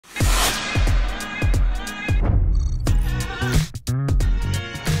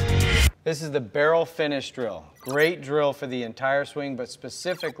This is the barrel finish drill. Great drill for the entire swing, but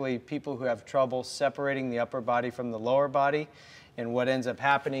specifically people who have trouble separating the upper body from the lower body. And what ends up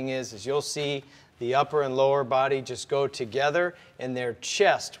happening is you'll see the upper and lower body just go together and their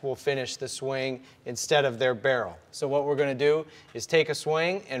chest will finish the swing instead of their barrel. So what we're going to do is take a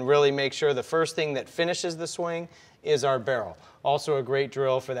swing and really make sure the first thing that finishes the swing is our barrel. Also a great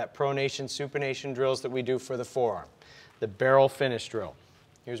drill for that pronation, supination drills that we do for the forearm. The barrel finish drill.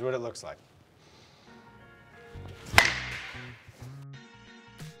 Here's what it looks like.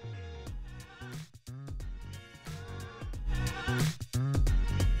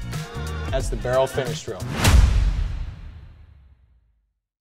 That's the barrel finish drill.